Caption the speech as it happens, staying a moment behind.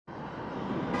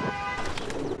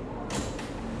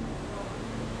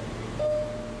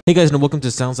Hey guys, and welcome to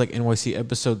Sounds Like NYC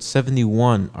episode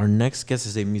 71. Our next guest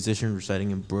is a musician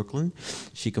residing in Brooklyn.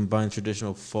 She combines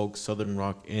traditional folk, southern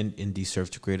rock, and indie surf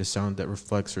to create a sound that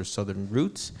reflects her southern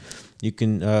roots. You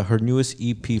can her newest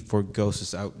EP, For Ghosts,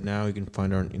 is out now. You can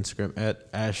find her on Instagram at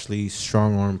Ashley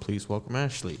Strongarm. Please welcome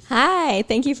Ashley. Hi,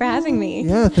 thank you for having me.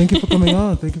 Yeah, thank you for coming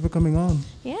on. Thank you for coming on.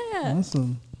 Yeah.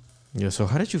 Awesome. Yeah, so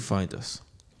how did you find us?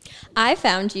 I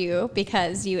found you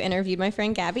because you interviewed my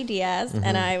friend Gabby Diaz,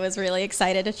 and I was really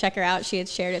excited to check her out. She had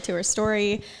shared it to her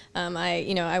story.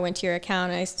 I went to your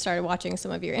account and I started watching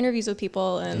some of your interviews with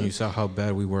people, and You saw how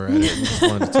bad we were at it and just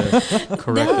wanted to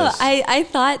correct us. I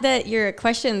thought that your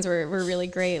questions were really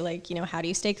great. Like, how do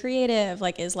you stay creative?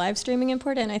 Like, is live streaming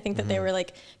important? I think that they were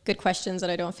like good questions that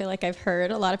I don't feel like I've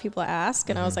heard a lot of people ask.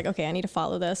 And I was like, okay, I need to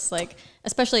follow this. Like,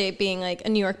 especially being like a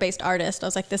New York based artist, I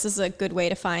was like, this is a good way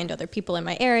to find other people in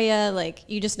my area. Like,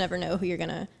 you just never know who you're going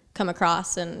to come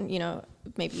across, and,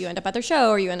 maybe you end up at their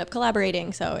show or you end up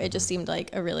collaborating. So it just seemed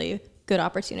like a really good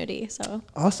opportunity. So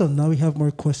Awesome. Now we have more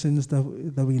questions that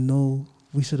we know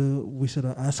we should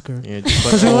ask her. Yeah,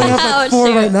 Because we only have like four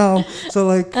right now. So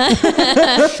like,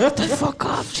 shut the fuck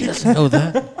up. She doesn't know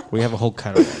that. We have a whole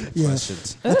catalog of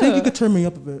questions. I think you could turn me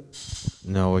up a bit.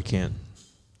 No, I can't.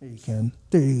 There you can.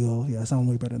 There you go. Yeah, I sound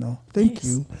way better now. Thank Nice.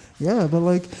 you. Yeah, but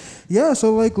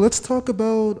so let's talk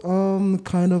about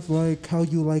kind of like how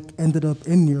you like ended up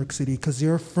in New York City, because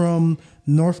you're from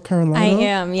North Carolina. I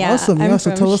am, yeah. Awesome. I'm Yeah, from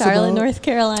so tell us Charlotte, about North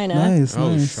Carolina. Nice.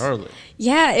 Oh, nice. Charlotte.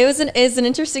 Yeah, it's an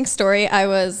interesting story. I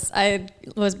was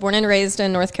born and raised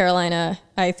in North Carolina.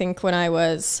 I think when I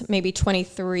was maybe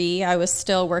 23, I was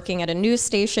still working at a news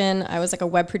station. I was like a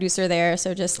web producer there,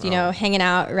 so just hanging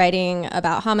out, writing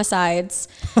about homicides.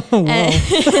 Oh, wow.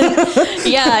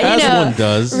 As one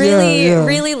does.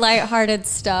 Really lighthearted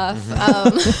stuff,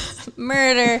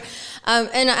 murder.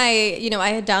 And I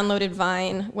had downloaded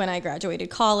Vine when I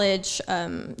graduated college,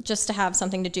 just to have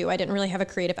something to do. I didn't really have a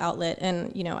creative outlet,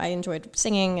 and, I enjoyed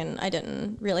singing, and I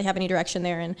didn't really have any direction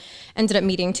there, and ended up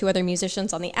meeting two other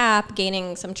musicians on the app,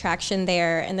 gaining some traction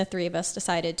there, and the three of us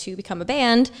decided to become a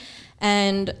band.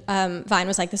 And Vine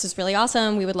was like, this is really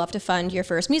awesome. We would love to fund your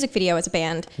first music video as a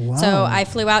band. Wow. So I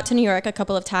flew out to New York a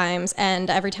couple of times, and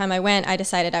every time I went, I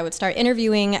decided I would start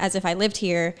interviewing as if I lived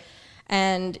here.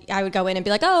 And I would go in and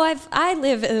be like, oh, I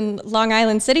live in Long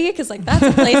Island City, because like that's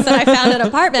a place that I found an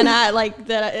apartment at, like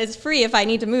that is free if I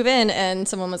need to move in. And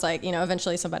someone was like,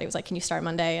 eventually somebody was like, can you start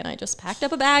Monday? And I just packed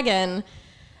up a bag and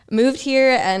moved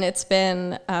here, and it's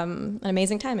been an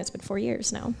amazing time. It's been 4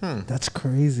 years now. That's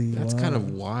crazy. That's Wow. kind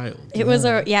of wild. It was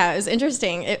it was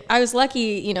interesting. I was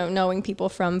lucky, knowing people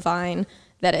from Vine,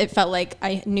 that it felt like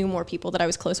I knew more people that I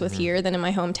was close with here than in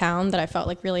my hometown, that I felt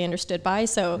like really understood by.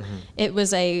 So it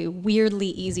was a weirdly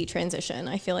easy transition.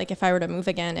 I feel like if I were to move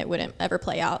again, it wouldn't ever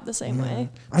play out the same way.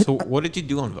 So what did you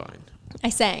do on Vine? I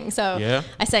sang. So Yeah?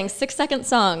 I sang 6-second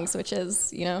songs, which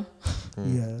is, Yeah.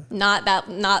 not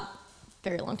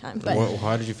very long time. But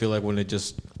How did you feel like when it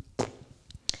just...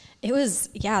 it was,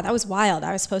 that was wild.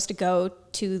 I was supposed to go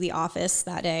to the office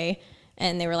that day,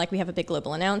 and they were like, we have a big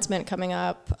global announcement coming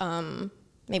up.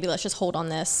 Maybe let's just hold on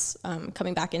this,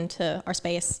 coming back into our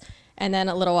space. And then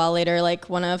a little while later, like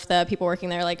one of the people working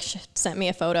there, like sent me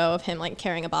a photo of him like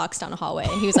carrying a box down a hallway.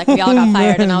 And he was like, we all got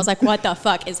fired. And I was like, what the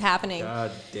fuck is happening?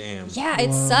 God damn. Yeah,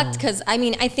 it sucked, because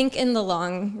I think in the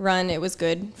long run, it was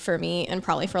good for me and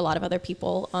probably for a lot of other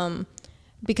people.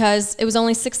 Because it was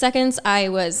only 6 seconds. I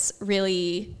was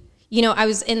really, I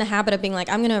was in the habit of being like,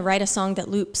 I'm going to write a song that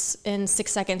loops in 6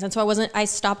 seconds. And so I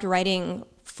stopped writing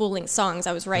full-length songs.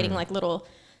 I was writing like little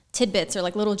tidbits or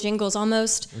like little jingles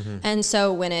almost. And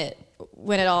so when it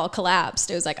all collapsed,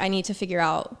 it was like, I need to figure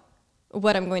out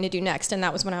what I'm going to do next. And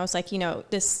that was when I was like,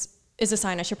 this is a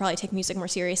sign I should probably take music more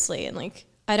seriously. And like,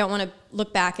 I don't want to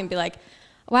look back and be like,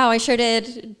 wow, I sure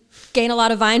did gain a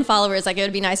lot of Vine followers. Like, it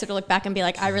would be nicer to look back and be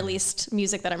like, I released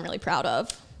music that I'm really proud of.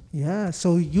 Yeah,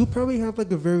 so you probably have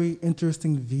like a very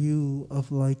interesting view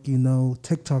of like,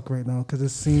 TikTok right now, because it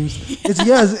seems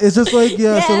it's just like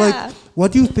So like,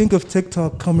 what do you think of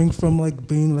TikTok coming from like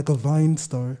being like a Vine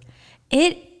star?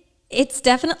 It's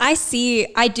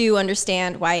definitely, I do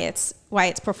understand why it's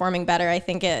performing better. I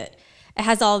think it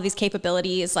has all of these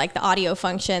capabilities, like the audio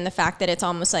function, the fact that it's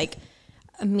almost like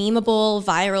memeable,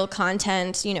 viral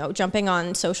content, jumping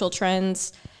on social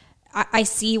trends. I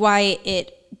see why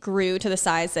it grew to the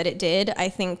size that it did. I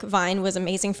think Vine was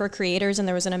amazing for creators, and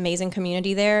there was an amazing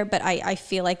community there, but I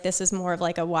feel like this is more of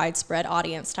like a widespread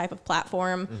audience type of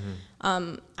platform.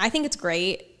 I think it's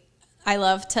great. I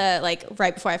love to, like,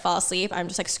 right before I fall asleep, I'm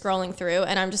just like scrolling through,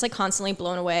 and I'm just like constantly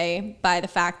blown away by the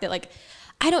fact that, like,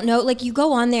 I don't know, like you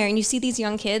go on there and you see these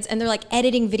young kids and they're like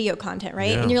editing video content,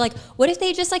 right? Yeah. And you're like, what if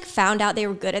they just like found out they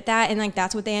were good at that and like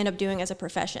that's what they end up doing as a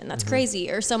profession? That's crazy.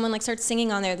 Or someone like starts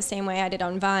singing on there the same way I did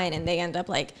on Vine and they end up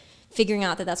like figuring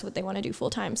out that that's what they want to do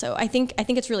full time. So I think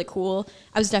it's really cool.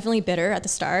 I was definitely bitter at the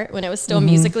start when it was still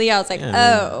Musically. I was like,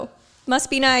 oh,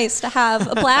 must be nice to have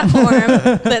a platform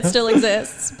that still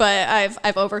exists. But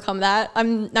I've overcome that.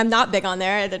 I'm not big on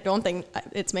there. I don't think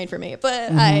it's made for me.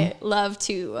 But I love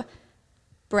to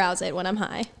browse it when I'm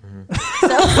high.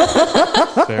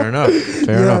 Fair enough.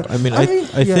 Fair enough. I mean, I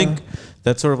yeah. think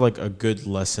that's sort of like a good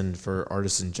lesson for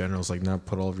artists in general. It's like not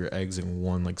put all of your eggs in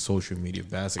one like social media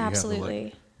basket. Absolutely. You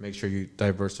have to like make sure you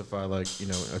diversify like, you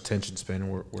know, attention span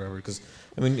or wherever. Because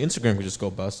I mean, Instagram could just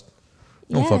go bust.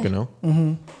 You don't fucking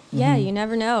know. Yeah, you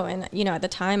never know. And you know, at the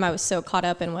time I was so caught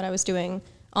up in what I was doing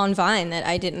on Vine that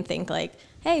I didn't think like,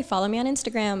 hey, follow me on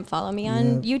Instagram, follow me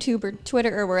on YouTube or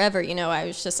Twitter or wherever. You know, I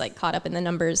was just like caught up in the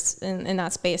numbers in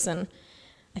that space. And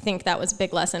I think that was a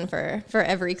big lesson for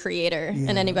every creator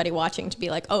and anybody watching to be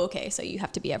like, oh, okay, so you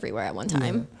have to be everywhere at one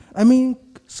time. I mean,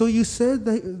 so you said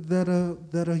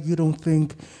that you don't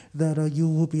think that you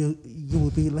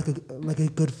will be like a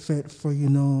good fit for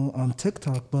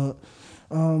TikTok, but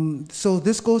so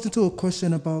this goes into a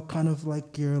question about kind of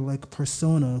like your like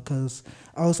persona, because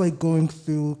I was like going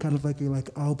through kind of like your like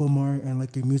album art and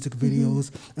like your music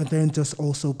videos, and then just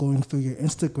also going through your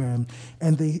Instagram,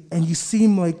 and you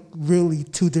seem like really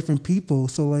two different people.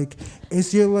 So like,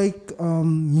 is your like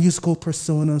musical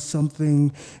persona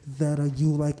something that you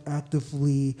like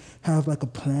actively have like a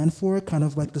plan for, kind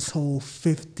of like this whole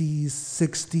 50s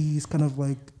 60s kind of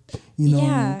like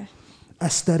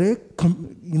aesthetic,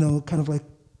 kind of like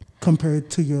compared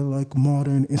to your like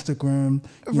modern Instagram,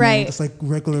 just like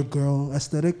regular girl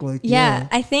aesthetic, like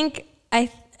I think I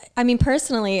mean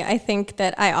personally, I think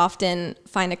that I often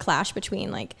find a clash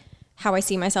between like how I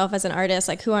see myself as an artist,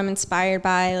 like who I'm inspired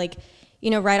by, like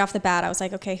right off the bat I was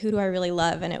like, okay, who do I really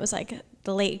love? And it was like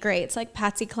the late greats like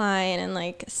Patsy Cline and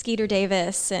like Skeeter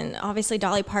Davis, and obviously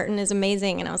Dolly Parton is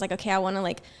amazing. And I was like, okay, I want to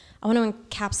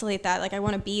encapsulate that, like I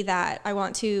want to be that, I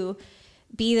want to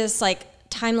be this like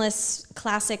timeless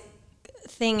classic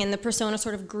thing. And the persona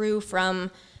sort of grew from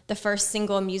the first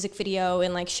single music video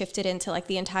and like shifted into like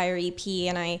the entire EP,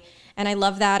 and I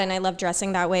love that, and I love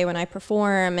dressing that way when I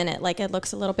perform, and it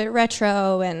looks a little bit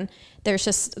retro, and there's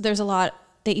a lot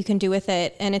that you can do with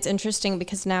it. And it's interesting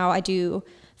because now I do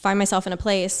find myself in a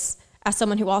place as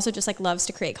someone who also just like loves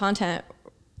to create content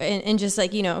and just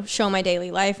like show my daily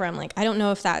life, where I'm like, I don't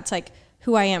know if that's like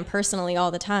who I am personally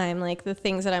all the time. Like the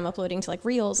things that I'm uploading to like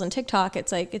Reels and TikTok,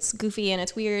 it's like, it's goofy and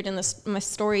it's weird. And my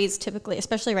stories typically,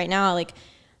 especially right now, like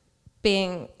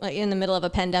being like in the middle of a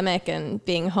pandemic and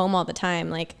being home all the time,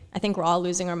 like I think we're all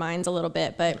losing our minds a little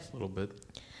bit, but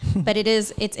but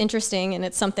it's interesting, and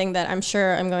it's something that I'm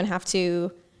sure I'm going to have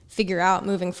to figure out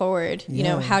moving forward.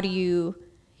 How do you,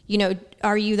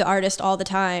 are you the artist all the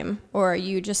time, or are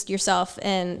you just yourself?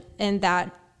 And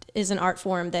that is an art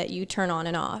form that you turn on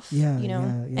and off,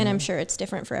 and I'm sure it's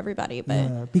different for everybody,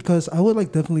 but because I would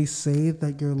like definitely say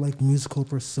that your like musical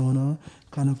persona,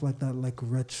 kind of like that like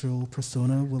retro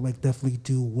persona, will like definitely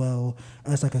do well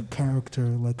as like a character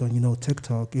like on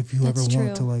TikTok, if you ever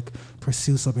want to like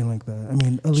pursue something like that. I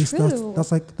mean, at least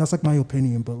that's like my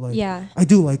opinion, but like I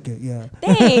do like it.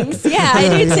 Thanks.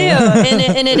 I do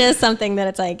too. And it is something that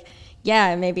it's like,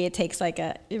 maybe it takes like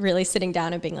a really sitting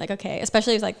down and being like, okay,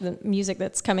 especially with like the music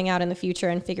that's coming out in the future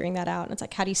and figuring that out. And it's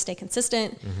like, how do you stay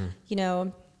consistent?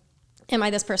 Am I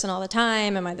this person all the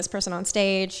time? Am I this person on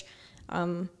stage?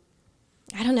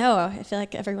 I don't know. I feel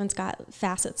like everyone's got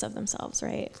facets of themselves,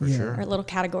 right? For sure. Or little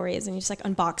categories, and you just like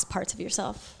unbox parts of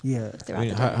yourself. I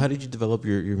mean, how did you develop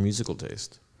your musical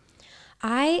taste?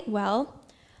 The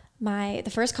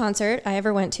first concert I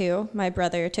ever went to, my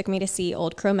brother took me to see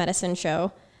Old Crow Medicine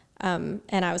Show. And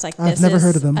I was like, this I've never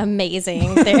heard of them.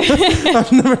 Amazing. They're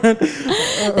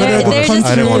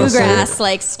just bluegrass,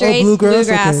 like straight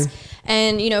bluegrass. Okay.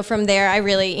 And, from there, I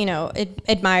really,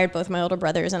 admired both my older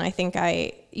brothers. And I think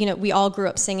we all grew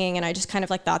up singing, and I just kind of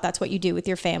like thought that's what you do with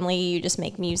your family. You just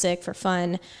make music for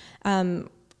fun. And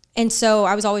so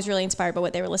I was always really inspired by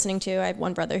what they were listening to. I have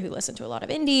one brother who listened to a lot of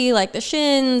indie, like the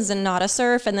Shins and Nada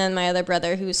Surf. And then my other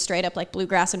brother who's straight up like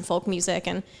bluegrass and folk music.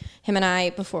 And him and I,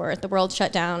 before the world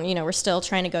shut down, we're still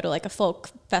trying to go to like a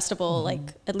folk festival, like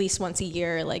at least once a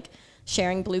year, like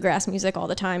sharing bluegrass music all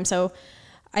the time. So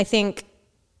I think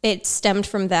it stemmed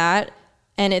from that.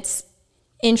 And it's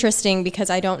interesting because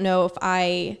I don't know if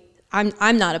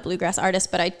I'm not a bluegrass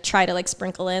artist, but I try to like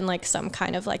sprinkle in like some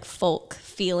kind of like folk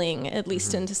feeling at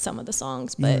least into some of the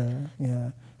songs. But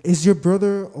is your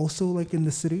brother also like in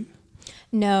the city?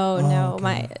 No, Oh, no.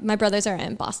 okay. My brothers are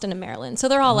in Boston and Maryland, so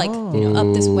they're all like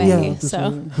up this way. Yeah, this so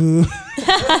way. Boo.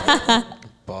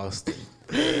 Boston.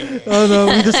 Oh no,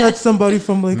 we just had somebody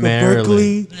from like Maryland.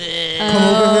 Berkeley come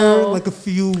over here like a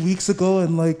few weeks ago,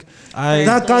 and like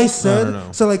that guy said,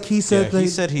 no. so like he said, Yeah, he like,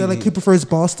 said that like he prefers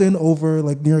Boston over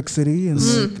like New York City, and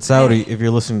Saudi, if you're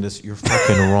listening to this, you're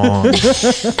fucking wrong.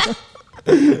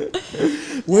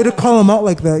 way to call him out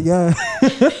like that. Yeah,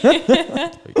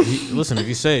 Listen, if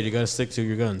you say it, you got to stick to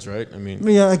your guns, right? I mean,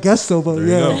 yeah, I guess so, but there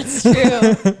you yeah. go. It's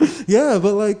true. Yeah,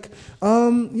 but like,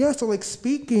 yeah. So like,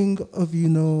 speaking of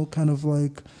kind of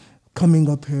like coming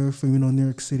up here from New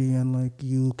York City and like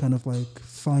you kind of like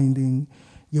finding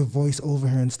your voice over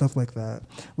here and stuff like that.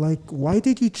 Like, why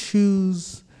did you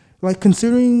choose? Like,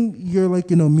 considering your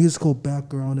like musical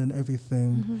background and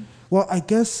everything. Well, I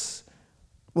guess.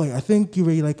 Like, I think you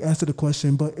already like answered the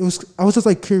question, but I was just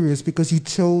like curious because you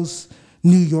chose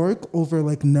New York over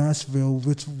like Nashville,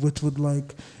 which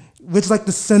is like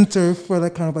the center for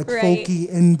that kind of like Right.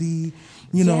 folky indie,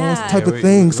 Yeah. type Yeah, of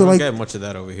thing. We So don't like, get much of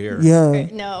that over here. yeah,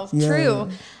 No, Yeah. true.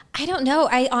 I don't know.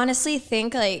 I honestly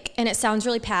think like, and it sounds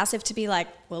really passive to be like,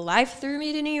 well, life threw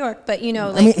me to New York, but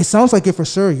like, I mean, it sounds like it for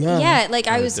sure. Yeah, yeah, like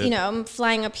I it was, did. I'm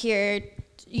flying up here,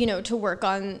 to work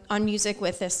on music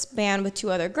with this band with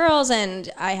 2 other girls, and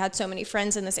I had so many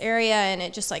friends in this area, and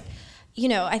it just like,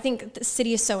 I think the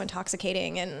city is so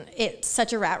intoxicating, and it's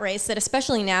such a rat race that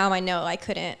especially now I know I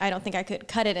don't think I could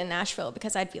cut it in Nashville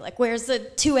because I'd be like, where's the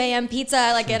 2 a.m.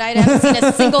 pizza? Like, and I haven't seen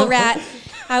a single rat.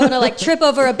 I want to like trip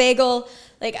over a bagel.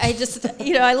 Like, I just,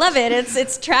 I love it.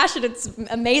 It's trash and it's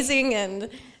amazing, and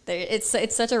it's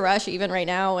such a rush even right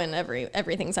now when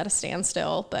everything's at a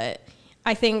standstill. But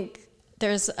I think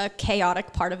there's a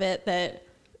chaotic part of it that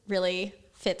really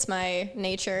fits my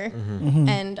nature.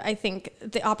 And I think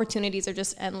the opportunities are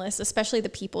just endless, especially the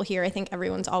people here. I think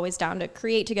everyone's always down to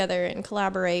create together and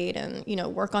collaborate and,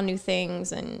 work on new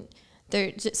things. And there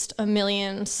are just a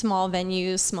million small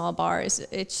venues, small bars.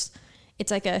 It's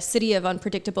like a city of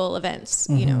unpredictable events,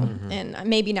 and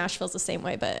maybe Nashville's the same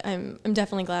way, but I'm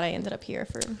definitely glad I ended up here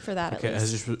for that. Okay, at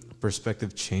least. has your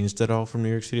perspective changed at all from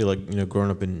New York City? Like, growing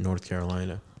up in North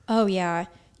Carolina? Oh yeah.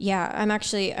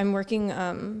 I'm working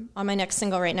on my next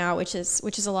single right now, which is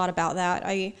a lot about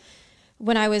that.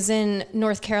 When I was in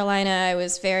North Carolina, I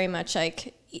was very much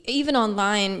like, even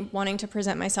online, wanting to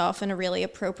present myself in a really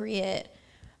appropriate,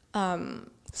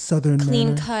 Southern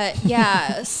clean manner.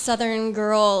 cut, Southern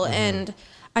girl. And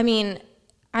I mean,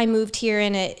 I moved here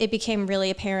and it became really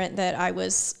apparent that I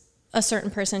was a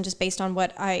certain person just based on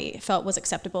what I felt was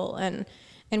acceptable. And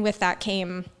with that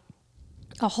came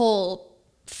a whole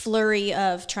flurry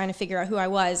of trying to figure out who I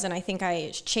was. And I think I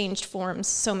changed forms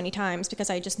so many times because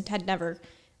I just had never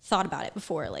thought about it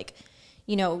before. Like,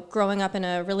 growing up in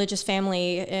a religious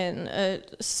family in a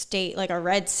state, like a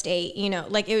red state,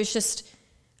 like it was just,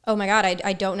 oh my God,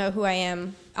 I don't know who I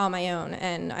am on my own.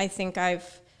 And I think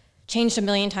I've changed a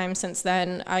million times since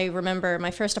then. I remember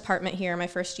my first apartment here, my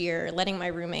first year, letting my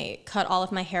roommate cut all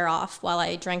of my hair off while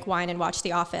I drank wine and watched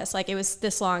The Office. Like, it was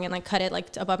this long, and like cut it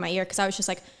like above my ear because I was just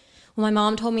like, well, my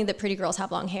mom told me that pretty girls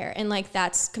have long hair, and like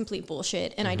that's complete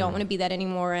bullshit, and I don't want to be that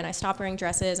anymore. And I stopped wearing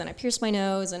dresses, and I pierced my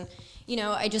nose, and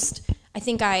I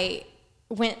think I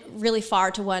went really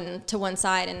far to one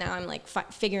side, and now I'm like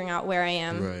figuring out where I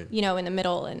am, Right. In the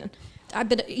middle. And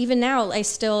but even now, I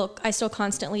still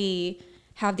constantly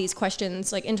have these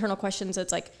questions, like internal questions.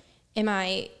 It's like,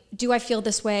 do I feel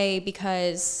this way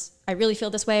because I really feel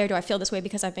this way, or do I feel this way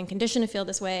because I've been conditioned to feel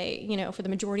this way, for the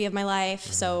majority of my life?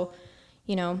 So,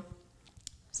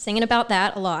 singing about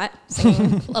that a lot,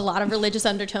 singing a lot of religious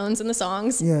undertones in the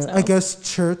songs. Yeah, so. I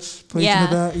guess church plays Yeah.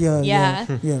 into that. Yeah.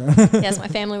 Yes, my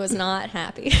family was not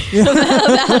happy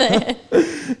about it.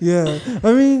 Yeah.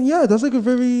 I mean, yeah, that's like a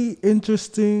very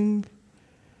interesting.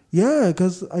 Yeah,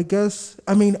 because I guess,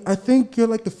 I think you're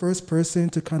like the first person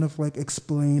to kind of like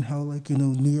explain how like,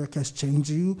 New York has changed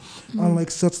you on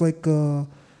like such like a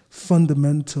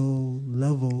fundamental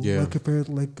level. Yeah. Like compared,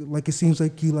 like it seems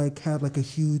like you like had like a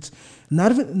huge,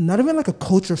 not even like a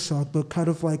culture shock, but kind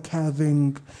of like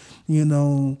having,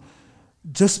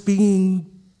 just being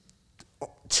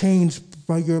changed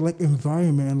by your like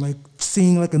environment and like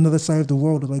seeing like another side of the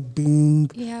world, or like being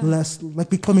less, like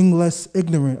becoming less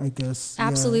ignorant, I guess.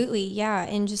 Absolutely, yeah.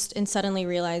 And suddenly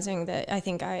realizing that I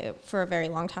think I, for a very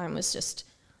long time, was just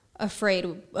afraid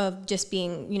of just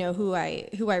being, who I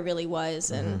really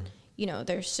was. And,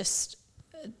 there's just,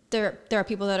 there are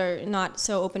people that are not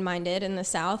so open-minded in the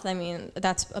South. I mean,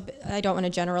 I don't want to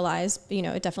generalize,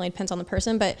 it definitely depends on the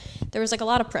person, but there was like a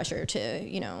lot of pressure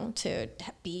to, to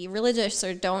be religious,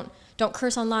 or don't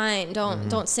curse online,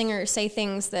 don't sing or say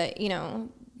things that,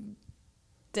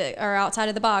 that are outside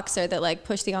of the box or that like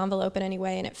push the envelope in any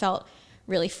way. And it felt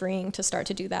really freeing to start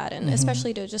to do that. And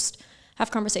especially to just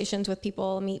have conversations with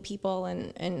people, meet people,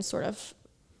 and sort of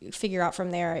figure out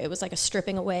from there. It was like a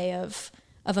stripping away of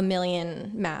a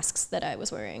million masks that I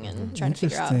was wearing and trying to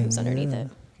figure out who's underneath it.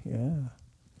 Yeah.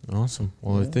 Awesome.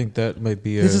 Well, I think that might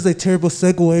be This is a terrible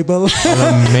segue, but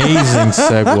an amazing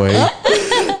segue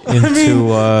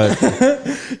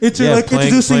into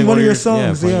introducing one of your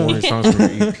songs. One of your songs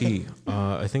from your EP.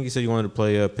 I think you said you wanted to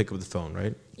play "Pick Up the Phone,"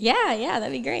 right? Yeah,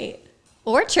 that'd be great.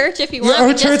 Or church if you want. or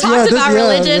We just church, talked about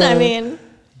religion. I mean,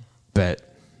 Bet.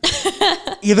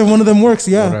 Either one of them works.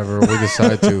 Yeah. Whatever we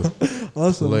decide to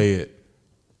Awesome. play it.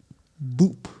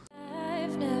 Boop.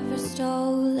 I've never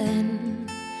stolen,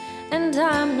 and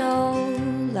I'm no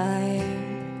liar.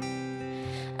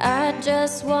 I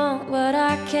just want what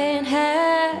I can't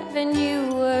have, and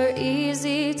you were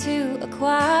easy to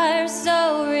acquire.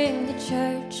 So ring the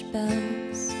church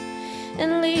bells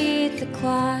and lead the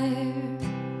choir.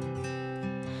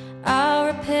 I'll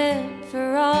repent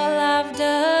for all I've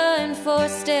done, for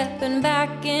stepping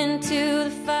back into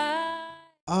the fire.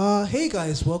 Hey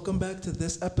guys, welcome back to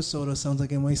this episode of Sounds Like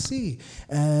NYC.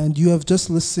 And you have just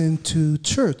listened to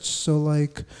Church. So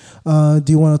like, do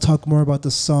you want to talk more about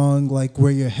the song, like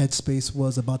where your headspace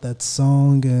was about that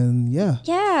song? And yeah.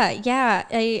 Yeah.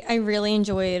 I really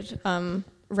enjoyed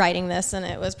writing this, and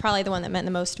it was probably the one that meant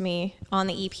the most to me on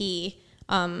the EP.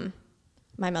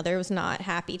 My mother was not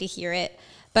happy to hear it,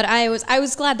 but I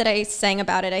was glad that I sang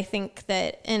about it. I think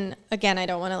that, and again, I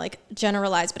don't want to like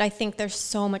generalize, but I think there's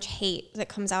so much hate that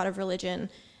comes out of religion,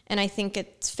 and I think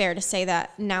it's fair to say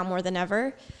that now more than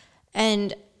ever.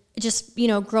 And just,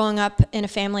 growing up in a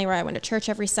family where I went to church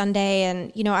every Sunday,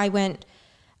 and I went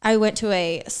to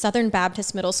a Southern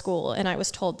Baptist middle school, and I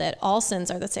was told that all sins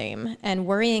are the same, and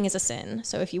worrying is a sin.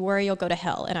 So if you worry, you'll go to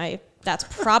hell. And that's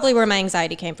probably where my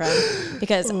anxiety came from,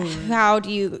 because how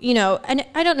do you, and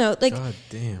I don't know, like, God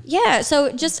damn. Yeah.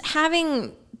 So just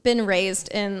having been raised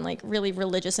in like really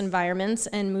religious environments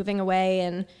and moving away,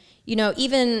 and,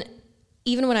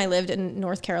 even when I lived in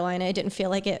North Carolina, it didn't feel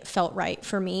like it felt right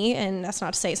for me. And that's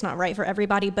not to say it's not right for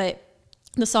everybody, but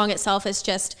the song itself is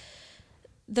just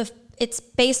it's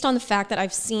based on the fact that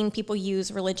I've seen people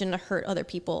use religion to hurt other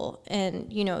people.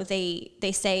 And,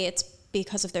 they say it's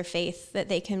because of their faith that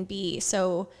they can be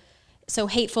so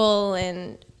hateful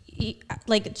and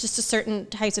like just to certain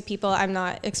types of people. I'm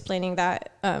not explaining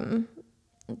that.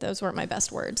 Those weren't my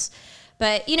best words,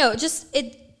 but just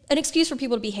an excuse for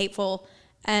people to be hateful.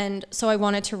 And so I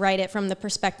wanted to write it from the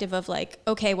perspective of like,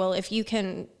 okay, well, if you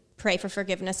can pray for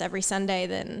forgiveness every Sunday,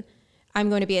 then I'm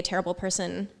going to be a terrible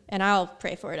person, and I'll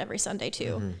pray for it every Sunday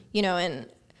too. And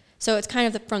so it's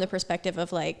kind of from the perspective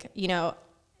of like,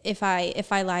 if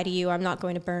I lie to you, I'm not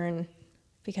going to burn,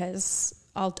 because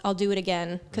I'll do it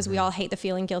again, because we all hate the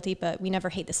feeling guilty, but we never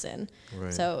hate the sin.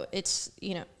 Right. So it's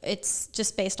it's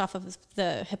just based off of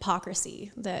the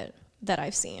hypocrisy that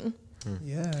I've seen.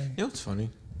 Yeah. It's funny.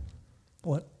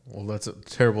 What? Well, that's a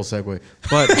terrible segue.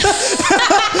 But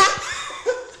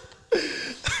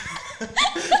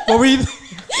What were you?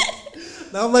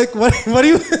 Now I'm like, what do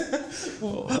you?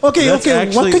 Okay.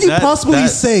 Actually, what could you possibly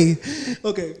say?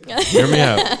 Okay. Hear me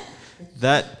out.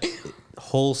 That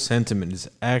whole sentiment is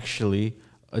actually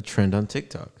a trend on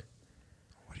TikTok.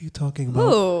 What are you talking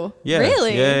about? Ooh, Yeah.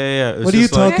 really? Yeah. What are you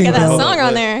talking Get that about? song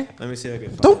on there. Let me see if I can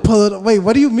find Don't it. pull it. Wait,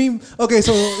 what do you mean? Okay,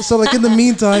 so like in the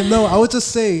meantime, no, I would just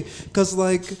say, because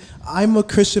like I'm a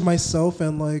Christian myself,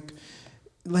 and like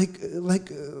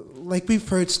we've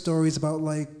heard stories about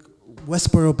like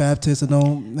Westboro Baptist and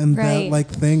all and that like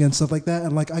thing and stuff like that,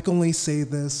 and like I can only say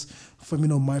this from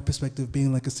my perspective,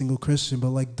 being like a single Christian, but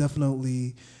like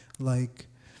definitely like.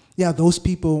 Yeah, those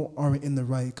people aren't in the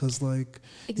right, because like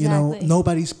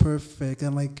nobody's perfect,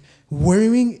 and like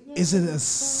worrying isn't a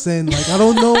sin. Like I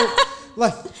don't know,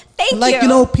 like Thank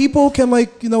you. People can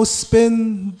like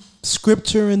spin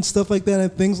scripture and stuff like that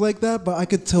and things like that, but I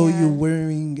could tell you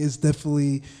worrying is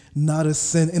definitely not a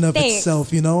sin in of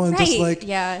itself, and just like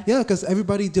because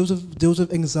everybody deals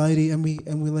with anxiety, and we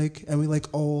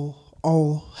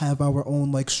all have our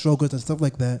own like struggles and stuff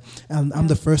like that, and I'm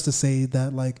the first to say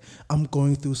that like I'm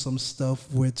going through some stuff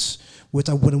which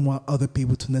I wouldn't want other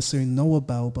people to necessarily know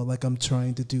about, but like I'm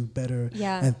trying to do better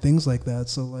and things like that.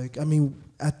 So like I mean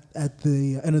at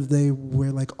the end of the day,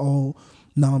 we're like all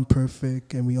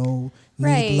non-perfect, and we all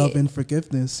need love and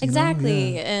forgiveness.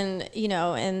 Exactly. And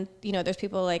there's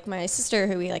people like my sister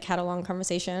who we like had a long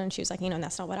conversation, and she was like, and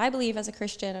that's not what I believe as a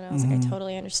Christian, and I was like, I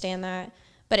totally understand that.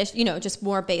 But it's, just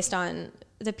more based on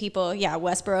the people,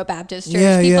 Westboro Baptist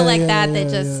Church, people like that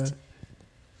just...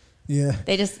 Yeah.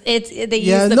 They just they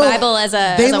use the Bible as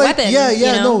a weapon. Yeah, you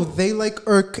know? no, they like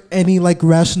irk any like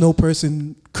rational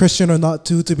person, Christian or not,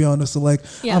 too. To be honest, so like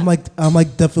Yeah. I'm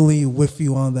like definitely with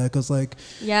you on that because like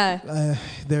Yeah.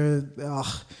 they're.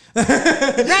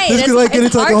 Right. This could like get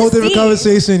into like a whole different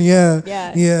conversation. Yeah.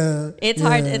 Yeah. Yeah. It's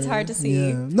hard. It's hard to see.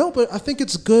 Yeah. No, but I think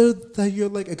it's good that you're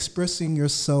like expressing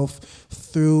yourself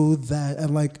through that,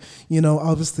 and like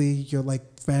obviously you're like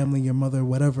family, your mother,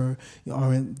 whatever,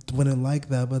 wouldn't like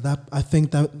that, but that I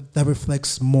think that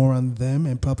reflects more on them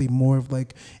and probably more of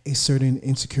like a certain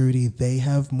insecurity they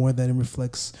have more than it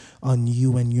reflects on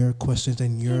you and your questions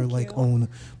and your own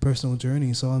personal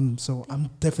journey. So I'm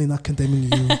definitely not condemning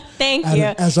you. Thank you.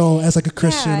 As like a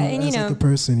Christian, and, as like a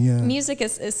person. Yeah. Music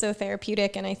is so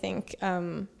therapeutic, and I think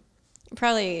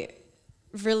probably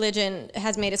religion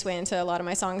has made its way into a lot of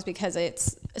my songs because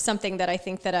it's something that I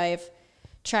think that I've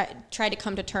tried to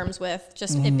come to terms with,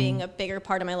 just it being a bigger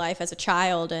part of my life as a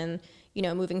child, and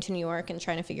moving to New York and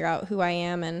trying to figure out who I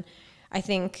am. And I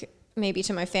think maybe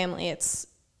to my family it's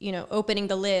opening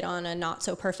the lid on a not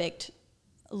so perfect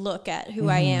look at who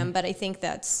I am. But I think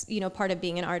that's part of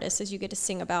being an artist is you get to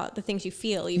sing about the things you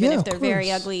feel, even if they're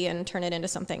very ugly, and turn it into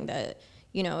something that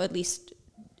at least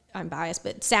I'm biased,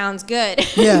 but sounds good.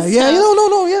 Yeah, So-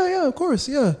 yeah, of course,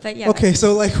 yeah. But yeah. Okay,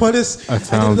 so like, what is? I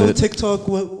found didn't know it. TikTok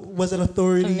was an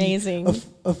authority Amazing.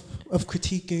 of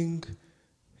critiquing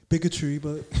bigotry,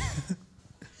 but.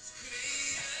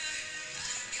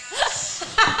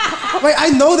 Wait, I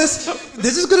know this.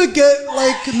 This is gonna get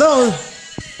like no.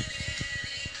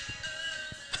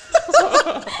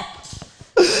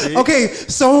 Okay,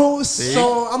 so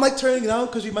I'm like turning it down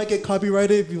because you might get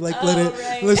copyrighted if you like let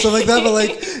it right. stuff like that. But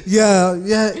like, yeah,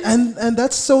 and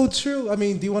that's so true. I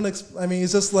mean, do you want to? I mean,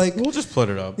 it's just like We'll just put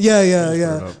it up.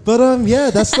 yeah. But yeah,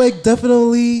 that's like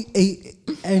definitely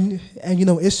an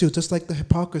issue, just like the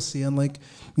hypocrisy and like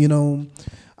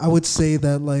I would say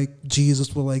that like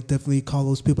Jesus will like definitely call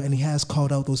those people, and he has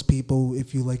called out those people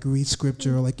if you like read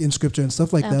scripture or like in scripture and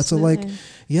stuff like that. So like, Absolutely.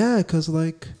 yeah, because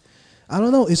like I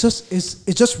don't know, it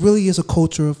just really is a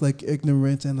culture of like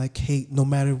ignorance and like hate, no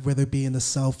matter whether it be in the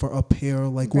South or up here or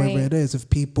like wherever Right. it is. If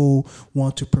people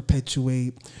want to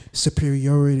perpetuate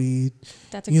superiority,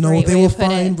 That's a great they way will to put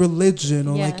find it. religion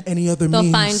or Yeah. like any other They'll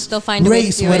means, find a way to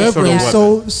race, do it. whatever.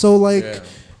 Sort of So weapon.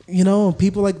 like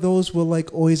people like those will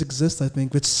like always exist, I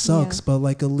think, which sucks, Yeah. but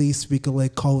like at least we could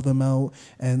like call them out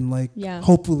and like Yeah.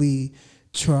 hopefully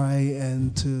try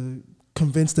and to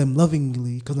convince them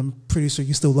lovingly, because I'm pretty sure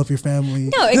you still love your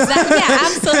family. No, exactly. Yeah,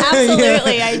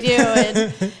 absolutely, I do.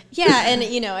 And yeah,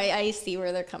 and I see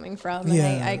where they're coming from, and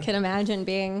Yeah. I can imagine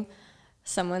being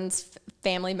someone's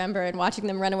family member and watching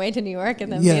them run away to New York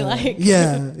and then Yeah, be like,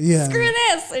 yeah. screw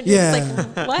this, and Yeah. just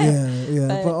like, what? Yeah.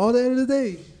 But- But all the end of the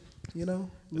day, At the love.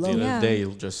 end of Yeah. the day,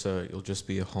 you'll just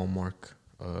be a Hallmark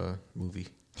movie.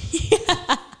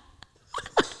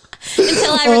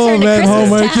 Until I return to Christmas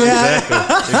Hallmark, Town yeah.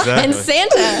 Exactly. and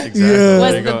Santa Exactly. Yeah.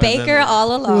 was There you the go. And baker then-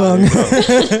 all along.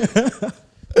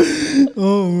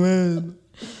 Oh man.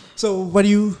 So what do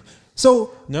you?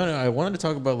 So No, I wanted to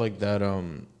talk about like that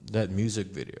music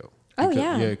video. Oh, Because-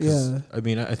 yeah. Yeah, 'cause, Yeah. I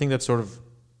mean, I think that's sort of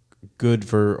good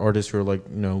for artists who are like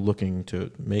looking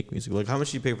to make music. Like, how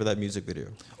much do you pay for that music video?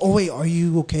 oh wait, are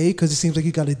you okay? Because it seems like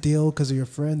you got a deal because of your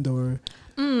friend, or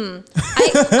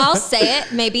I'll say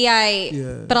it. Maybe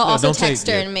Yeah. but I'll No, also don't say- text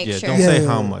her yeah, and make yeah, sure. Don't Yeah, say yeah,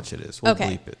 how yeah. much it is. We'll Okay.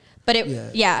 bleep it. But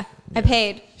I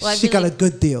paid. Well, she got a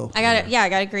good deal. I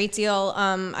got a great deal.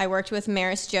 I worked with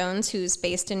Maris Jones, who's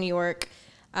based in New York,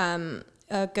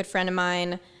 a good friend of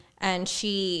mine, and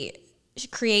she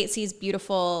creates these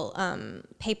beautiful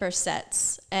paper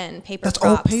sets and paper That's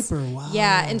all props. paper. Wow.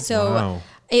 Yeah, and so Wow.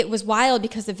 it was wild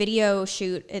because the video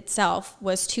shoot itself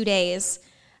was 2 days,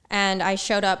 and I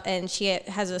showed up, and she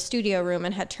has a studio room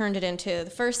and had turned it into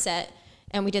the first set,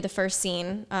 and we did the first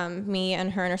scene, me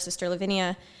and her sister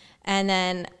Lavinia, and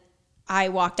then I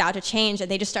walked out to change, and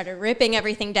they just started ripping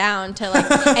everything down to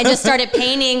like, and just started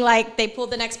painting. Like they pulled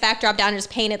the next backdrop down and just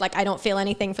painted like I don't feel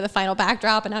anything for the final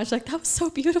backdrop, and I was like, that was so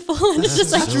beautiful, and it's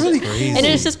just like That's really crazy. and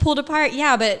it's just pulled apart.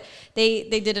 Yeah, but they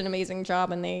did an amazing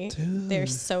job, and they're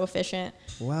so efficient.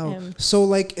 Wow. So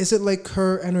like, is it like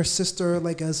her and her sister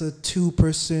like as a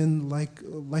 2-person like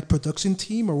production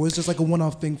team, or was it just like a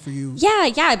one-off thing for you? Yeah,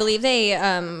 I believe they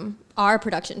are a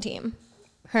production team.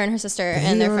 Her and her sister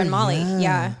and their are, friend Molly. yeah.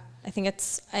 Yeah. I think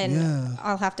it's, and Yeah.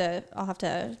 I'll have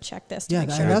to check this to Yeah, make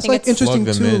that- sure. I that's think like it's, interesting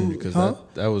Plug them too. in because huh?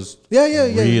 that was Yeah.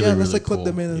 really, Let's really like plug cool.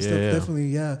 them in and stuff. Yeah. Definitely,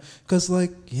 yeah. Because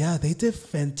like, yeah, they did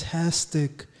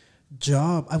fantastic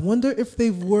job. I wonder if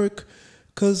they work,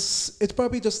 because it's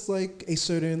probably just like a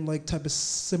certain like type of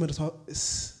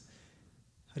cinematography.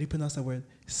 How do you pronounce that word?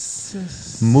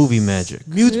 Movie magic.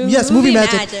 Yes, movie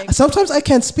magic. Sometimes I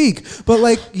can't speak, but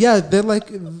like, yeah, they're like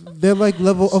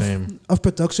level of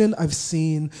production I've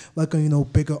seen like a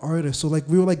bigger artists. So like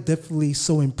we were like definitely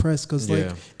so impressed because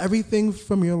like everything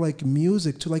from your like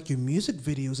music to like your music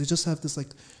videos, they just have this like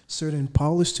certain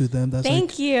polish to them. That's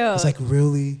Thank you. It's like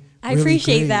really. I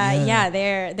appreciate that.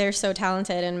 Yeah, they're so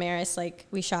talented. And Maris, like,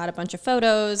 we shot a bunch of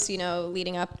photos,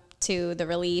 leading up to the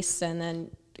release, and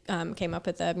then came up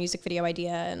with a music video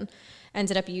idea and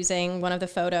ended up using one of the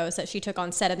photos that she took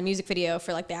on set of the music video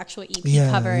for like the actual EP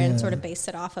cover and sort of based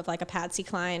it off of like a Patsy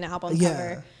Cline album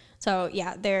cover. So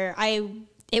yeah,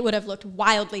 it would have looked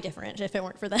wildly different if it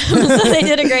weren't for them. So they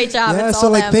did a great job. Yeah, it's so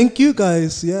all like them. thank you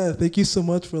guys. Yeah, thank you so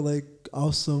much for like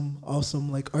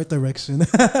awesome like art direction.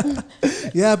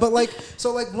 Yeah, but like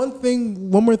so like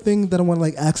one more thing that I want to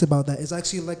like ask about that is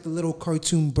actually like the little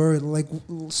cartoon bird. Like like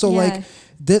where'd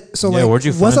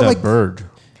you find that bird?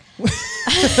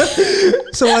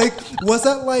 So like was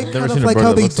that like kind of like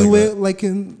how they do it like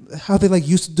in how they like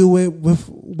used to do it with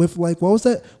like what was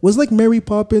that? Was it like Mary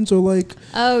Poppins or like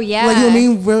oh yeah, like you know what I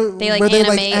mean where they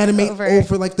like animate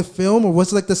over like the film, or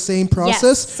was it like the same process?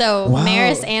 Yes. So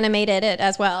Maris animated it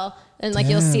as well, and like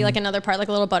you'll see like another part like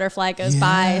a little butterfly goes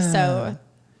by. So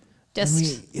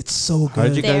just it's so good. How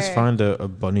did you guys find a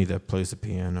bunny that plays the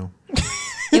piano?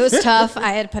 It was tough.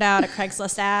 I had put out a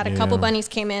Craigslist ad. A couple bunnies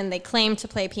came in. They claimed to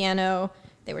play piano.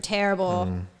 They were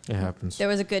terrible. It happens. There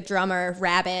was a good drummer,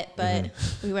 Rabbit, but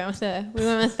we went with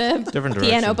the different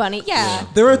piano bunny. Yeah.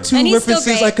 There are two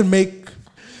references I can make.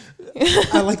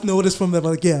 I like notice from them.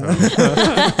 Like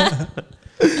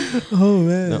oh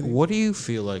man. Now, what do you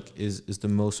feel like is the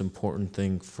most important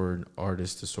thing for an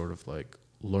artist to sort of like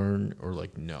learn or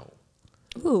like know?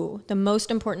 Ooh, the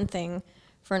most important thing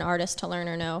for an artist to learn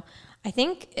or know. I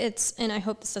think it's, and I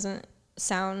hope this doesn't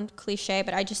sound cliche,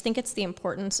 but I just think it's the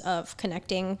importance of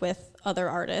connecting with other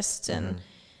artists. And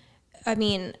I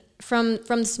mean, from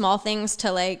the small things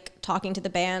to like talking to the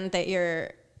band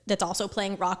that's also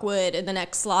playing Rockwood in the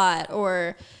next slot,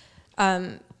 or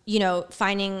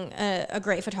finding a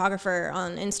great photographer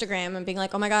on Instagram and being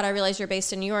like, oh my God, I realize you're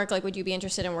based in New York. Like, would you be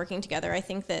interested in working together? I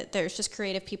think that there's just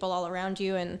creative people all around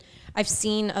you. And I've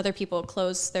seen other people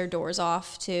close their doors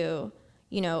off to,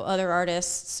 other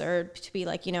artists, or to be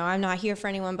like, I'm not here for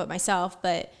anyone but myself.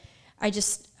 But I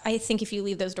think if you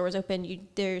leave those doors open, you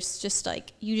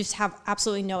just have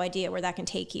absolutely no idea where that can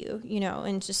take you,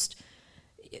 and just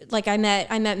like I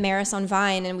met Maris on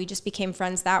Vine, and we just became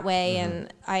friends that way.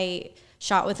 And I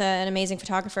shot with an amazing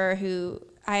photographer who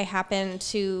I happened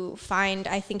to find.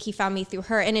 I think he found me through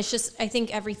her. And it's just, I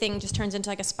think everything just turns into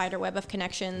like a spider web of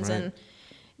connections. Right.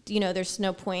 And, there's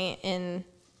no point in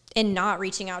not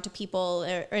reaching out to people,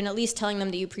 and at least telling them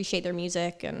that you appreciate their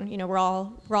music. And, we're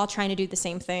all trying to do the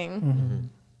same thing.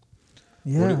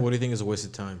 Yeah. What do you think is a waste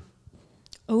of time?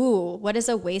 Ooh, what is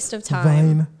a waste of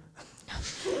time?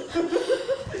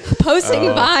 Posting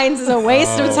vines is a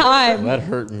waste of time. That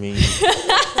hurt me.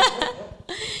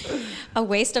 A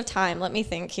waste of time. Let me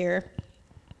think here.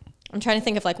 I'm trying to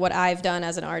think of like what I've done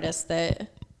as an artist that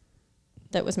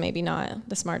was maybe not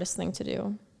the smartest thing to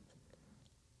do.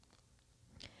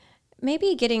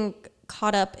 Maybe getting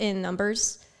caught up in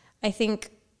numbers. I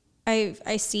think I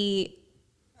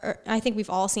think we've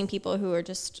all seen people who are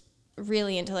just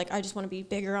really into like, I just want to be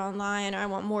bigger online. I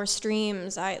want more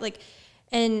streams.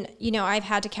 And, I've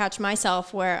had to catch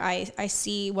myself where I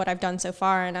see what I've done so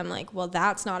far, and I'm like, well,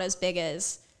 that's not as big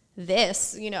as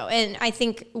this, And I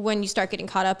think when you start getting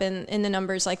caught up in the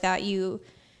numbers like that, you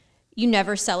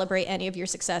never celebrate any of your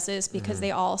successes, because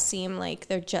they all seem like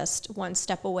they're just one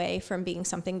step away from being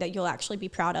something that you'll actually be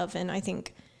proud of. And I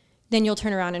think then you'll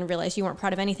turn around and realize you weren't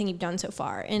proud of anything you've done so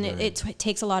far. And it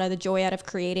takes a lot of the joy out of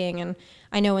creating. And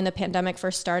I know when the pandemic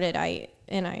first started, I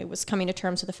was coming to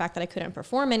terms with the fact that I couldn't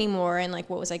perform anymore, and like,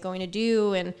 what was I going to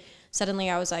do? And suddenly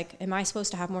I was like, am I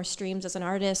supposed to have more streams as an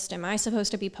artist? Am I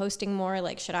supposed to be posting more?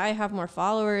 Like, should I have more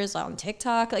followers on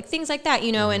TikTok? Like things like that,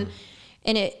 and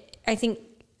I think,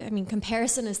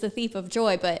 comparison is the thief of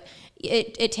joy, but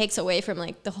it takes away from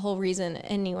like the whole reason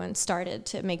anyone started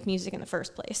to make music in the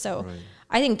first place. So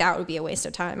I think that would be a waste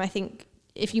of time. I think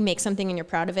if you make something and you're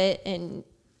proud of it, and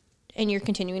you're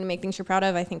continuing to make things you're proud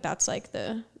of, I think that's like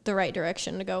the right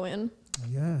direction to go in.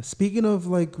 Yeah. Speaking of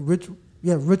like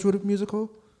Ridgewood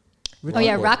Musical.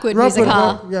 Rockwood Music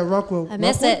Hall. Rockwood. I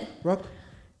miss it.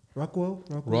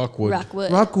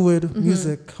 Rockwood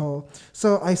Music Hall.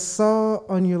 So I saw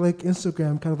on your like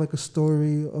Instagram kind of like a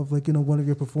story of like one of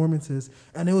your performances,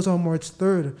 and it was on March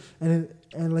 3rd,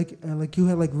 and like you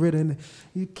had like written,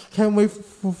 you can't wait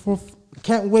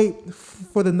can't wait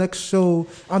for the next show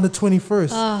on the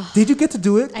 21st. Did you get to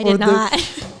do it? I did not.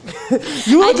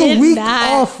 You had I did a week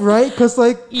not. off, right? Because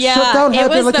shutdown it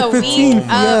happened was like the the 15th. week,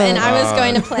 and I was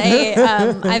going to play.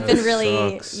 I've been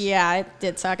really, sucks. it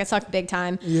did suck. It sucked big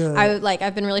time. Yeah.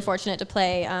 I've been really fortunate to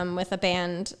play with a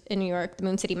band in New York, the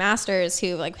Moon City Masters,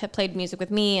 who like have played music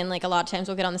with me, and like a lot of times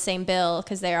we'll get on the same bill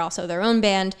because they're also their own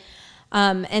band,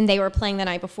 and they were playing the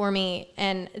night before me,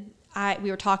 and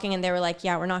we were talking, and they were like,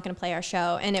 "Yeah, we're not going to play our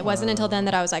show," and it wasn't until then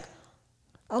that I was like,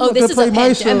 not this gonna is a play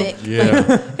my show. pandemic. Yeah.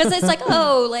 Because it's like,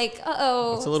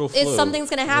 It's a little flu. something's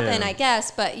going to happen, Yeah. I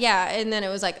guess. But yeah, and then it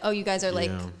was like, oh, you guys are like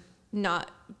Yeah.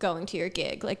 not going to your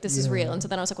gig. Like, this is Yeah. real. And so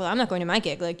then I was like, well, I'm not going to my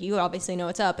gig. Like, you obviously know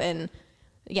what's up. And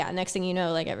yeah, next thing you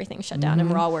know, like everything's shut down and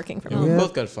we're all working from Yeah, home. we Yeah.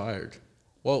 both got fired.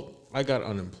 Well, I got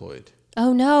unemployed.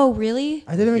 Oh, no, really?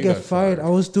 I didn't even You get got fired. fired.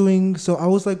 I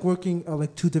was like working at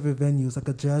like 2 different venues, like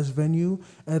a jazz venue,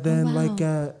 and then wow. like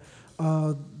at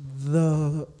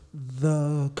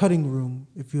the Cutting Room,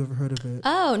 if you ever heard of it.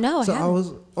 Oh, no, So I I haven't.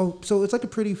 was so it's like a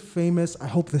pretty famous. I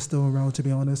hope they're still around, to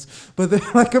be honest. But they're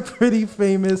like a pretty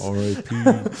famous. R.I.P.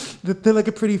 They're like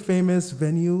a pretty famous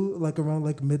venue, like around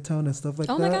like Midtown and stuff like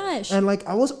Oh that. my gosh. And like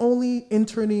I was only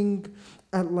interning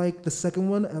at like the second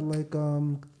one at like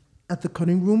at the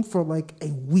Cutting Room for like a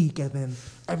week, and then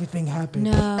everything happened.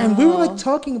 No. And we were like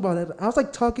talking about it. I was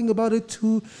like talking about it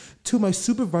to my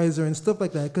supervisor and stuff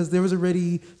like that, because there was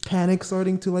already panic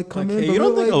starting to like come Like, in. hey, but you we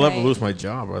don't were think like, I'll ever Right. lose my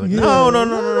job? Or like, Yeah. no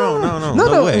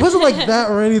no, way. it wasn't like that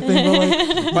or anything. But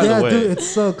like, By the yeah, way. dude, it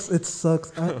sucks. It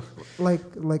sucks.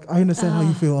 Like I understand how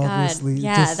you feel. God. Obviously,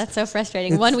 Yeah, Just- that's so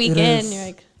frustrating. it's- One it week in, is. you're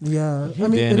like, Yeah, I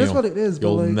mean, Daniel, it is what it is. But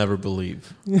you'll like, never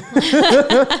believe.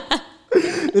 it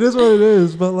is what it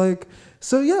is. But like,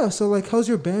 so yeah, so like, how's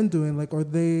your band doing? Like, are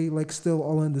they like still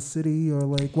all in the city, or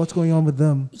like, what's going on with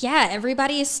them? yeah,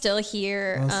 everybody is still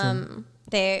here. Awesome.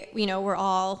 We're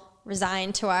all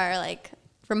resigned to our like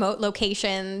remote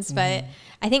locations, but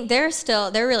I think they're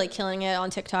really killing it on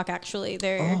TikTok. Actually,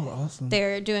 Oh, awesome.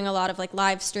 they're doing a lot of like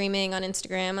live streaming on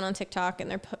Instagram and on TikTok,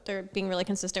 and they're being really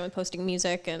consistent with posting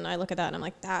music. And I look at that and I'm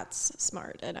like, that's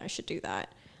smart, and I should do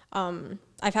that.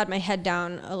 I've had my head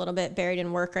down a little bit, buried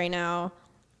in work right now,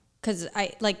 because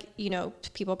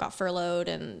people got furloughed,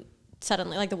 and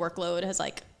suddenly like the workload has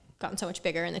like gotten so much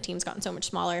bigger and the team's gotten so much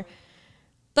smaller.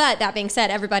 But that being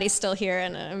said, everybody's still here,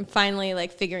 and I'm finally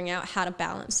like figuring out how to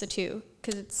balance the two,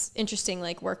 because it's interesting,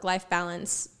 like work-life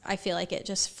balance. I feel like it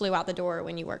just flew out the door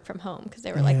when you work from home, because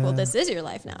they were like, well, Yeah. this is your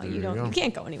life now. You go.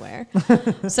 can't go anywhere.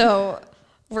 So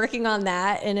working on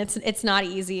that, and it's not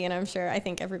easy, and I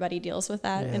think everybody deals with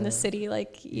that in the city.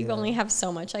 Like you only have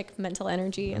so much like mental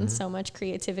energy and so much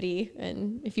creativity,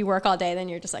 and if you work all day, then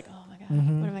you're just like, oh my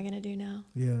god, what am I gonna do now?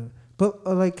 Yeah, but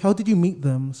like, how did you meet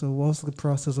them? So, what was the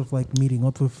process of like meeting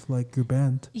up with like your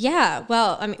band? Yeah,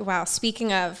 well, I mean, wow.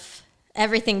 Speaking of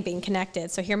everything being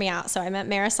connected, so hear me out. So I met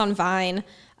Maris on Vine.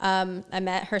 I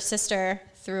met her sister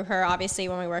through her, obviously,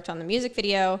 when we worked on the music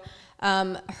video.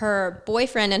 Her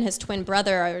boyfriend and his twin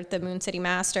brother are the Moon City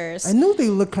Masters. I know they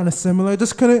look kind of similar. I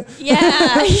just couldn't. Yeah.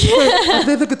 Are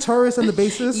they the guitarist and the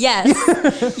bassist?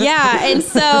 Yes. Yeah. And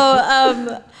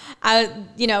so,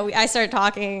 I started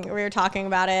talking, we were talking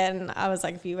about it, and I was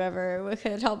like, if you ever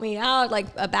could help me out, like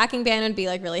a backing band would be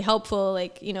like really helpful.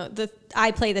 Like,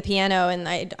 I play the piano, and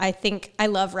I think I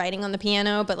love writing on the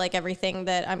piano, but like everything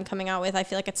that I'm coming out with, I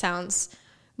feel like it sounds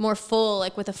more full,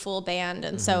 like with a full band.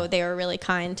 And so they were really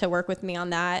kind to work with me on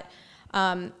that.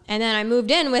 And then I moved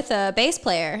in with a bass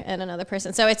player and another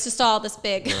person. So it's just all this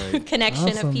big connection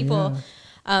Awesome, of people.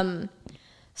 yeah.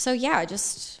 So yeah,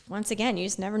 just once again, you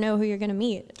just never know who you're gonna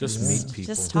meet. Just meet people. Just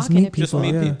Just talking meet to people. Just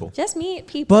meet yeah. people. Just meet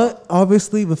people. But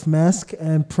obviously, with mask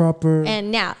and proper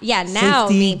And now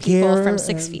safety meet people gear from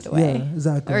 6 and- feet away. Yeah,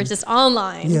 exactly. Or just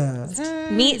online. Yeah.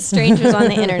 Meet strangers on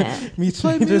the internet. Meet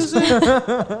strangers.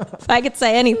 If I could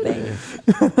say anything.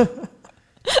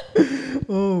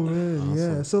 Oh man,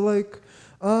 yeah. So like,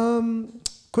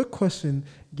 quick question.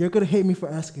 You're gonna hate me for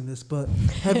asking this, but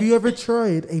have you ever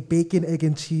tried a bacon, egg,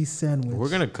 and cheese sandwich? We're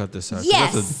gonna cut this out. 'cause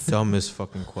Yes. That's the dumbest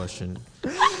fucking question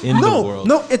in the world.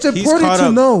 No, it's He's important caught to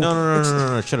up. know.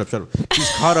 No. Shut up. He's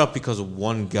caught up because of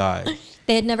one guy.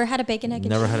 They had never had a bacon, egg, and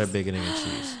Never cheese. had a bacon, egg, and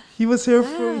cheese. He was here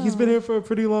for. He's been here for a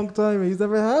pretty long time, and he's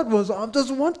never had one. So I'm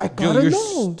just wondering. I Yo, gotta you're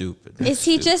know. stupid. Is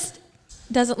he Stupid. just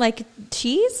doesn't like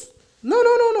cheese? No.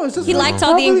 It's just He likes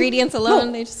all the probably- ingredients alone.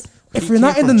 No. They just If He you're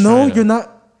not came in the from know, China. you're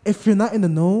not. If you're not in the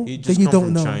know, He then just you come don't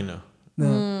from know. China. No.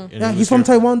 And Yeah, he he's was from here-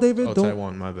 Taiwan, David. Oh, don't.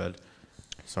 Taiwan. My bad.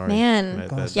 Sorry. Man. My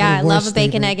Gosh. bad. yeah, I the love worst, a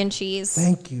bacon, David. egg, and cheese.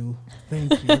 Thank you.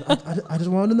 I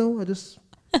just want to know.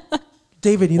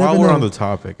 David, you While never we're know. on the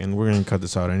topic, and we're gonna cut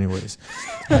this out anyways,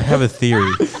 I have a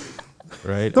theory.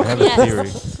 right? I have a Yes.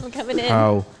 theory. I'm coming in.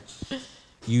 How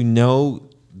you know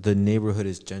the neighborhood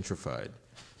is gentrified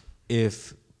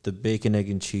if the bacon, egg,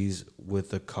 and cheese with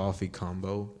the coffee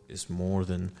combo is more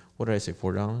than, what did I say,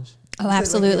 $4? Oh,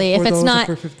 absolutely. If it's not,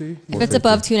 if $4.50. it's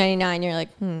above $2.99, you're like,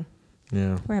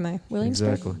 Yeah. where am I?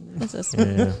 Williamsburg? Exactly. What's this?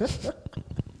 Yeah.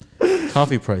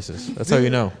 Coffee prices. That's how you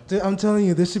know. Dude, I'm telling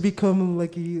you, this should become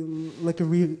like a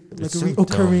It's so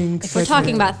reoccurring. If we're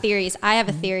talking about theories, I have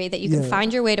a theory that you can Yeah.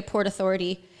 find your way to Port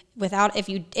Authority without if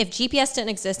GPS didn't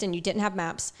exist and you didn't have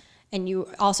maps and you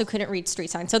also couldn't read street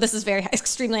signs. So this is very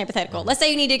extremely hypothetical. Let's say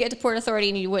you need to get to Port Authority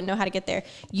and you wouldn't know how to get there.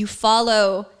 You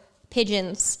follow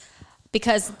pigeons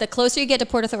because the closer you get to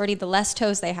Port Authority, the less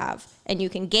toes they have. And you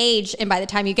can gauge, and by the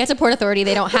time you get to Port Authority,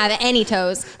 they don't have any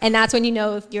toes. And that's when you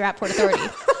know you're at Port Authority.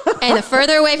 And the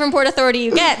further away from Port Authority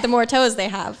you get, the more toes they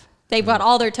have. They bought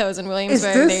all their toes in Is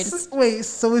Williamsburg. this wait?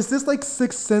 So is this like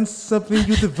Sixth Sense something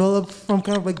you developed from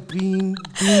kind of like being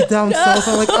down south,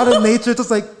 or like out of nature,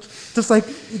 just like She following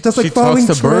talks to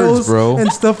birds, trails bro.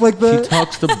 and stuff like She that?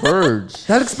 talks to birds.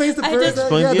 That explains the I bird. just- That,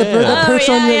 Explains- the bird that Oh, perched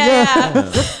on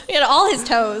your He had all his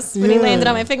toes when he Yeah. landed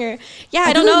on my finger. Yeah,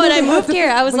 I don't didn't know. When I they have moved here,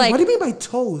 I was wait, like, what do you mean by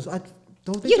toes? I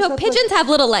don't. They you just know, have, pigeons have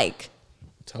little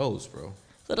Toes, bro.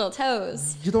 little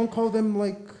toes, You don't call them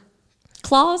like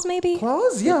claws maybe.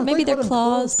 claws? Yeah, Maybe I they're call them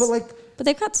claws. but like But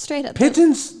they've got straight up.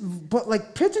 pigeons. But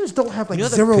like pigeons don't have like You know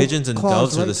that zero. pigeons and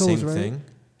claws, doves are right? the Toes, same right? thing?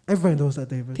 Everybody knows that,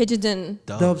 David. Pigeons and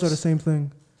Doves are the same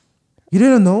thing. You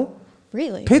didn't know?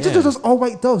 really. Pigeons Yeah. are just all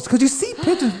white doves. Cause you see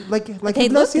pigeons like They you've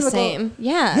never look the seen, like, same.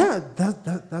 Yeah. Yeah,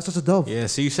 that's just a dove. Yeah,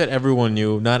 so you said everyone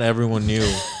knew. Not everyone knew.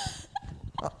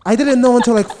 I didn't know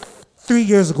until like 3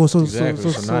 years ago. So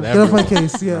Exactly, so not get off my everyone.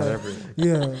 case. Yeah, Not everyone.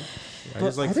 yeah. I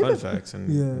just like I fun didn't- facts and,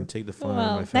 yeah. and take the fun out of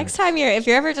Well, my facts. next time if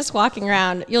you're ever just walking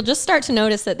around, you'll just start to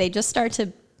notice that they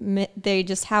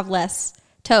just have less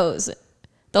toes.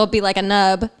 They'll be like a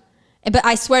nub. But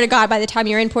I swear to God, by the time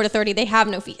you're in Port Authority, they have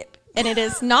no feet. And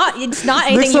it's not anything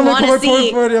Next you time I want come to to Port see.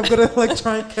 Authority, I'm gonna like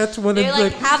try and catch one. They And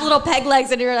like like, have little peg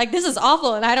legs, and you're like, "This is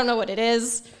awful," and I don't know what it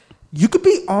is. you could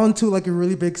be onto like a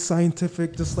really big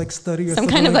scientific just like study or Some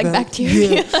something kind of like that.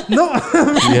 bacteria. Yeah. No,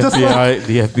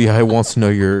 The FBI wants to know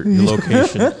your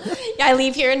location. Yeah, I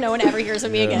leave here and no one ever hears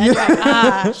of me again. You're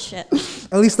like, shit.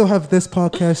 at least they'll have this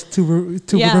podcast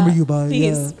to Yeah, remember you by.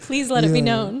 Please, Yeah. please let it be Yeah.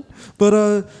 known.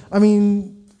 But I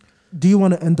mean, do you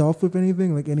want to end off with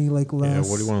anything like any like last? Yeah,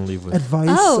 what do you want to leave with? Advice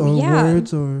Oh, or yeah.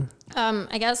 words or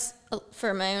I guess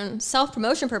for my own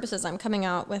self-promotion purposes, I'm coming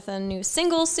out with a new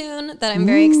single soon that I'm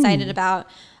very excited about.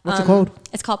 What's it called?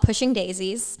 It's called Pushing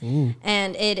Daisies.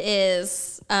 And it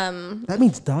is, that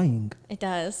means dying. it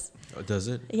does. Oh, does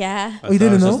it? Yeah. I Oh, you thought it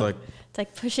didn't was know? just like, It's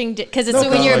like pushing, because it's No,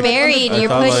 when I you're thought like- married, I you're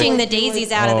thought pushing like- the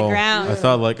daisies out of the ground. I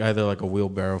thought like either like a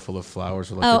wheelbarrow full of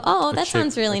flowers or like That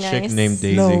sounds really a chick nice. named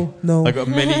Daisy. No. Like a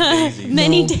mini Daisy.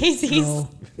 Many No, daisies. No,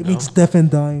 it means death and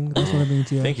dying. That's what it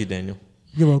means. Yeah. Thank you, Daniel.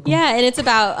 You're welcome. Yeah, and it's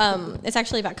about it's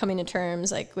actually about coming to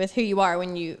terms like with who you are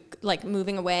when you like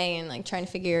moving away and like trying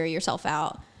to figure yourself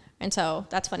out. And so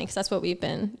that's funny because that's what we've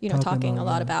been talking a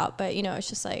lot about. But it's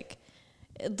just like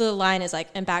the line is like,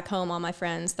 and back home, all my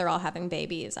friends, they're all having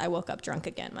babies. I woke up drunk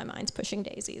again. My mind's pushing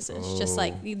daisies. It's just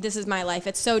like, this is my life.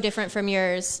 It's so different from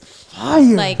yours.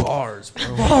 Fire. Like, Bars,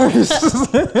 bro. I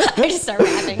just start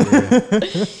rapping.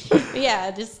 But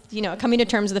yeah, just, coming to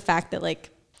terms with the fact that like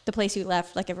the place you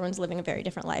left, like everyone's living a very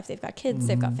different life. They've got kids,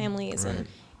 they've got families. Right. And,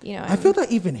 I feel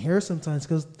that even here sometimes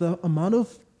because the amount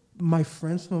of my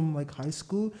friends from like high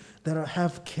school that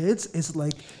have kids is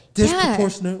like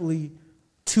disproportionately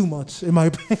too much in my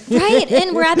opinion. Right.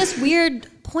 And we're at this weird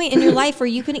point in your life where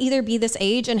you can either be this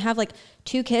age and have like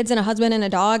 2 kids and a husband and a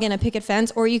dog and a picket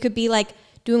fence, or you could be like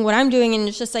doing what I'm doing and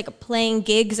it's just like playing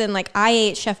gigs. And like I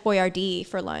ate Chef Boyardee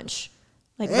for lunch,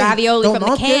 like Hey, ravioli don't from the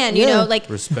knock can, it, yeah. like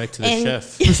Respect to the and-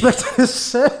 chef. Respect to the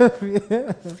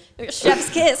chef. Yeah. chef's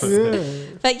kiss.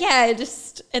 Yeah. But yeah, it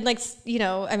just, and like,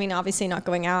 I mean, obviously not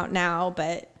going out now,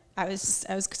 but I was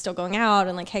still going out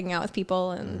and like hanging out with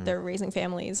people and they're raising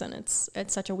families and it's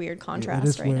such a weird contrast It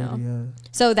is right weird, now. yeah.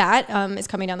 So that is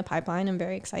coming down the pipeline. I'm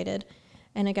very excited.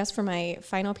 And I guess for my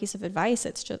final piece of advice,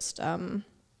 it's just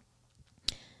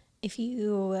if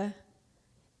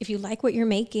you like what you're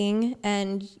making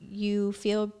and you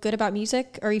feel good about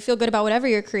music or you feel good about whatever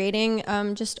you're creating,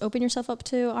 just open yourself up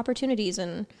to opportunities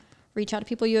and reach out to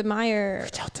people you admire.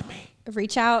 Reach out to me.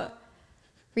 Reach out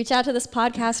to this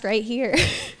podcast right here.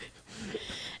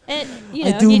 And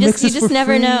I do you mixes just for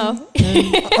never free, know.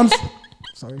 and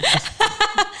sorry.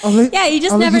 Yeah, you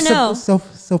just I'll let never know.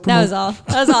 Self So That was all.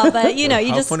 That was all. But you know,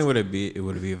 you How just funny would it be? It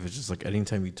would be if it's just like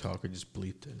anytime you talk, it just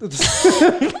bleeped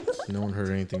it. No one heard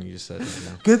anything you just said.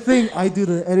 Good thing I do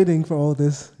the editing for all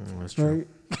this. Oh, that's true.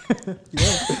 Right?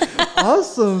 Yeah.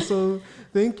 Awesome. So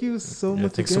thank you so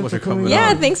much thanks again so much for for coming coming.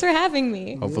 yeah. on. Thanks for having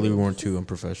me. Hopefully, we weren't too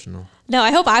unprofessional. No,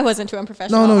 I hope I wasn't too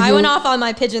unprofessional. No, I went you- off on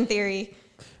my pigeon theory.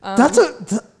 That's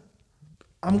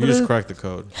I'm You gonna just cracked the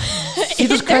code. you just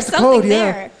There's cracked the something code.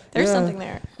 Yeah. there. There's Yeah. something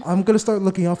there. I'm gonna start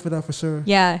looking out for that for sure.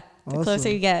 Yeah. The Awesome. closer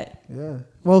you get. Yeah.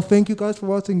 Well, thank you guys for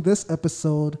watching this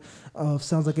episode of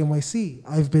Sounds Like NYC.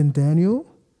 I've been Daniel.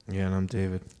 Yeah, and I'm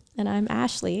David. And I'm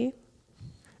Ashley.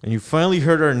 And you finally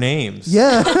heard our names.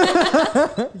 Yeah.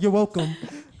 You're welcome.